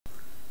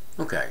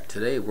Okay,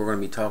 today we're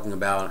going to be talking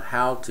about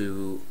how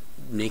to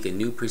make a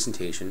new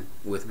presentation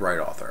with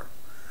BrightAuthor.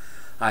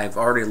 I've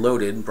already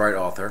loaded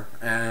BrightAuthor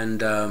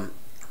and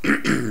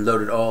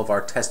loaded all of our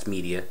test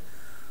media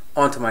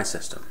onto my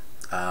system.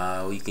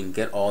 You can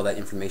get all that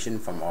information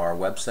from our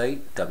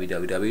website,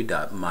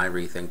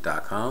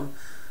 www.myrethink.com,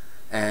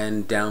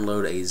 and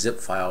download a zip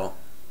file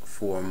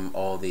from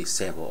all the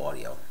sample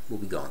audio. We'll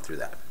be going through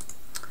that.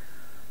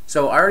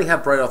 So I already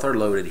have BrightAuthor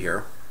loaded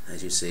here,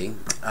 as you see.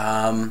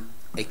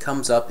 It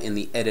comes up in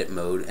the edit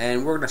mode,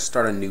 and we're going to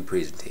start a new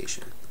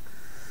presentation.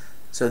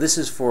 So this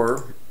is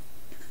for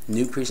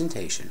new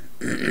presentation.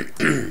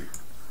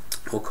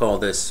 We'll call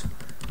this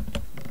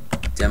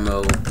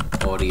demo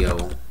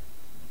audio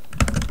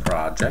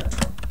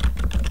project.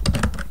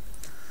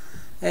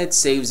 It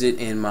saves it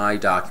in my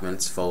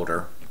documents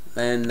folder,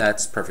 and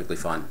that's perfectly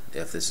fine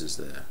if this is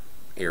the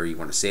area you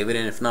want to save it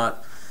in. If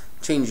not,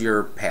 change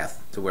your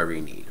path to wherever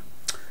you need.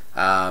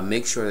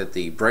 Make sure that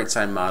the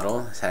Brightsign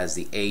model has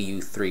the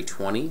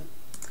AU320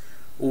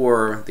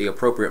 or the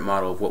appropriate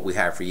model of what we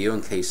have for you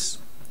in case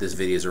this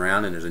video is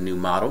around and there's a new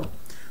model.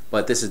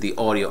 But this is the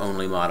audio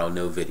only model,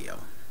 no video.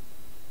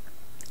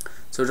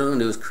 So what I'm going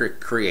to do is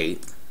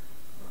create,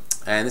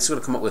 and this is going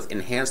to come up with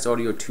enhanced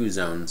audio 2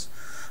 zones.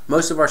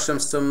 Most of our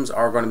systems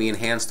are going to be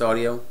enhanced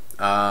audio,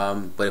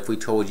 but if we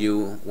told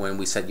you when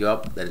we set you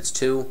up that it's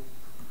 2,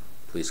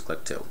 please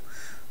click 2.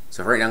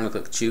 So right now I'm going to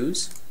click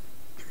choose.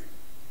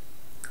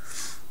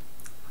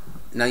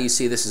 Now you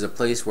see this is a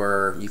place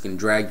where you can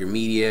drag your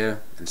media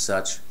and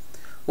such.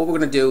 What we're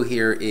going to do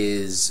here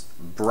is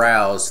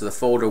browse to the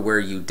folder where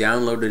you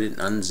downloaded and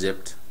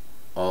unzipped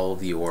all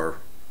of your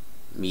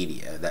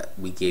media that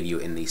we gave you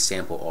in the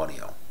sample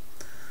audio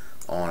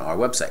on our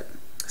website.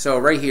 So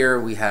right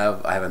here I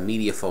have a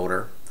media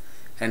folder,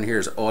 and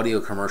here's audio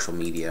commercial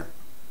media.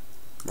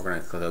 We're going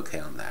to click OK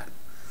on that.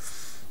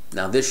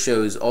 Now this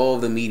shows all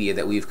of the media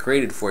that we've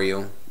created for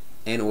you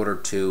in order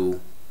to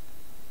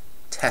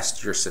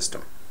test your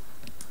system.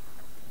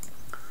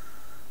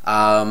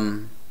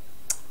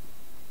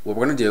 What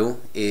we're going to do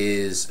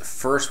is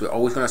first we're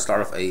always going to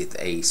start off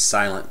a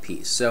silent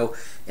piece. So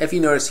if you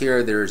notice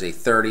here, there's a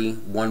 30,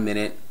 1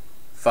 minute,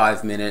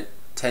 5 minute,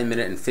 10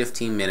 minute, and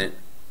 15 minute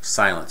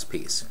silence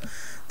piece.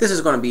 This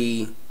is going to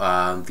be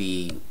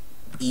the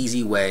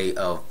easy way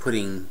of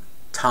putting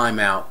time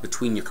out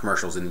between your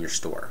commercials in your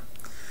store.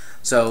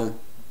 So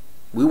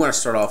we want to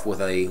start off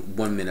with a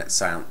 1 minute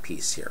silent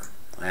piece here,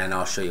 and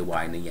I'll show you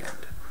why in the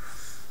end.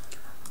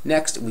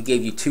 Next, we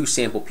gave you 2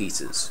 sample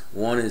pieces.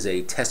 One is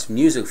a test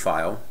music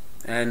file,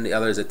 and the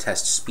other is a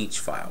test speech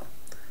file.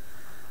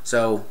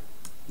 So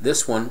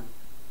this one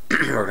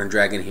we're going to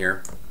drag in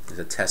here is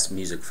a test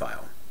music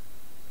file.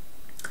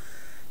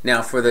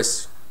 Now for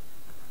this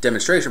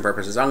demonstration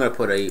purposes, I'm going to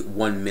put a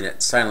 1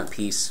 minute silent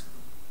piece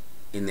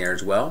in there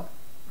as well.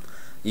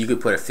 You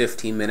could put a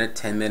 15 minute,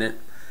 10 minute,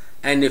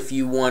 and if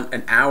you want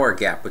an hour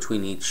gap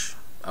between each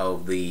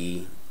of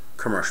the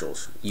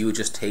commercials, you would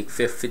just take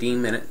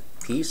 15 minute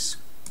piece.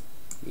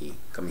 You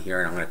come here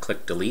and I'm going to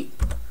click delete,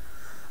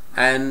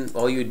 and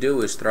all you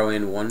do is throw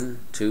in 1,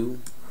 2,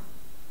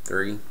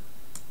 3,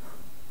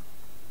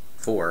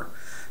 4.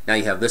 Now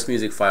you have this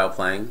music file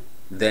playing,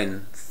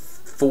 then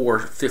 4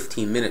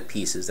 15-minute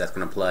pieces that's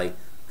going to play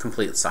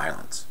complete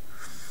silence,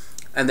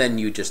 and then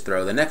you just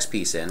throw the next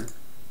piece in,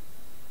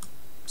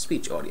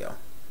 speech audio.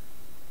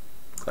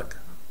 Click.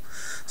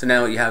 So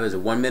now what you have is a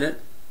 1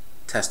 minute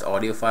test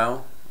audio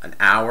file, an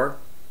hour,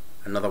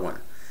 another one.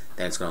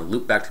 Then it's going to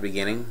loop back to the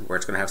beginning where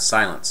it's going to have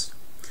silence.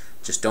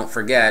 Just don't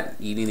forget,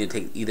 you need to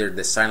take either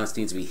the silence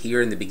needs to be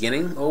here in the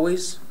beginning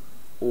always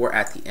or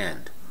at the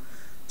end,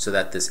 so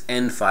that this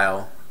end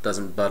file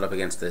doesn't butt up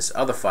against this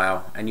other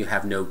file and you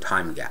have no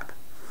time gap.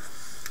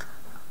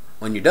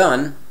 When you're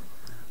done,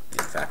 in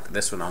fact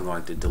this one I'm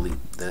going to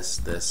delete this,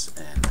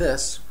 and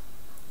this,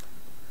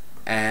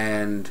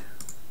 and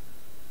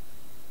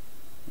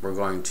we're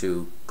going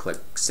to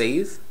click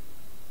save,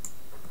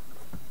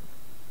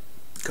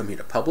 come here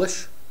to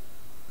publish.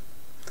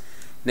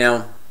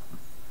 Now,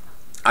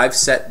 I've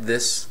set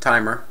this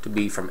timer to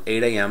be from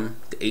 8 a.m.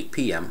 to 8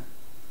 p.m.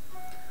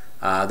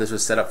 This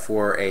was set up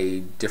for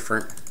a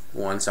different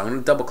one, so I'm going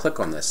to double click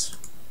on this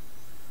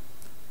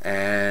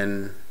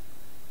and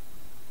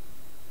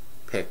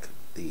pick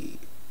the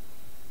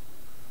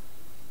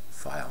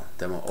file,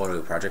 demo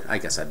audio project. I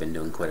guess I've been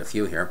doing quite a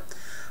few here.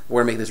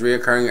 We're going to make this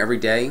reoccurring every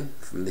day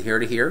from here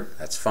to here.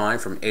 That's fine,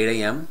 from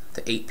 8 a.m.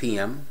 to 8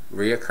 p.m.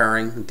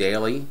 reoccurring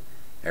daily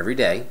every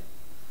day.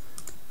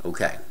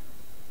 Okay.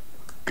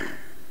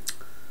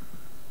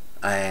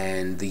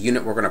 And the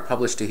unit we're going to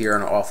publish to here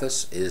in our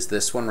office is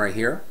this one right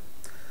here.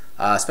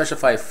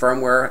 Specify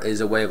firmware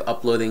is a way of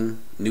uploading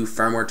new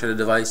firmware to the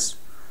device.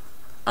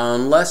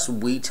 Unless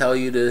we tell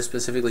you to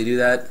specifically do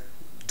that,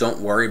 don't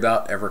worry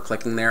about ever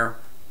clicking there.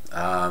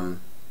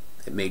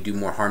 It may do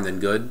more harm than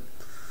good.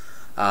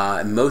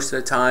 And most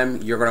of the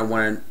time you're going to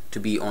want it to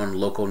be on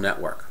local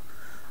network,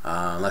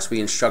 unless we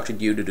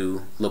instructed you to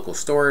do local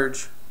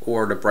storage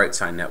or the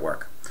Brightsign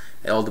network.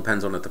 It all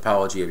depends on the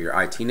topology of your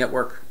IT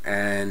network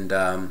and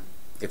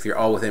If you're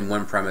all within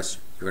one premise,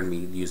 you're going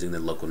to be using the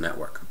local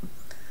network.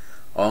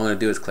 All I'm going to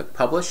do is click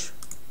publish,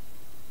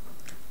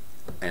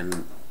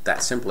 and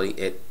that simply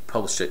it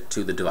published it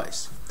to the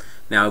device.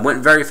 Now it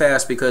went very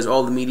fast because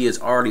all the media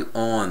is already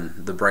on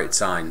the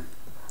Brightsign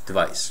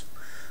device.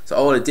 So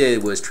all it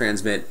did was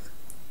transmit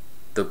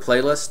the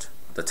playlist,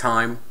 the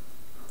time,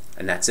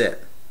 and that's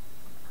it.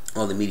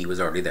 All the media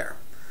was already there.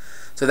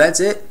 So that's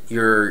it.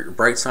 Your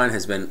Brightsign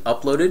has been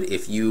uploaded.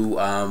 If you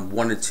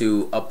wanted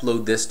to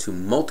upload this to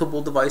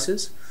multiple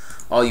devices,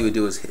 all you would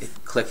do is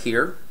click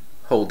here,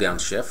 hold down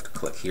Shift,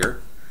 click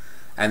here,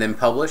 and then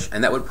publish,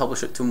 and that would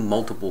publish it to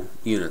multiple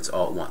units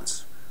all at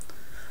once.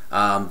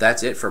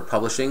 That's it for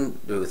publishing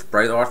with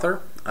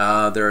BrightAuthor.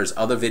 There's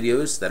other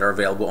videos that are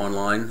available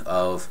online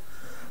of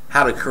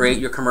how to create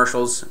your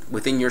commercials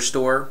within your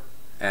store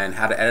and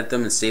how to edit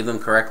them and save them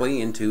correctly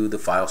into the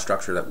file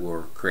structure that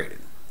were created.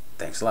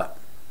 Thanks a lot.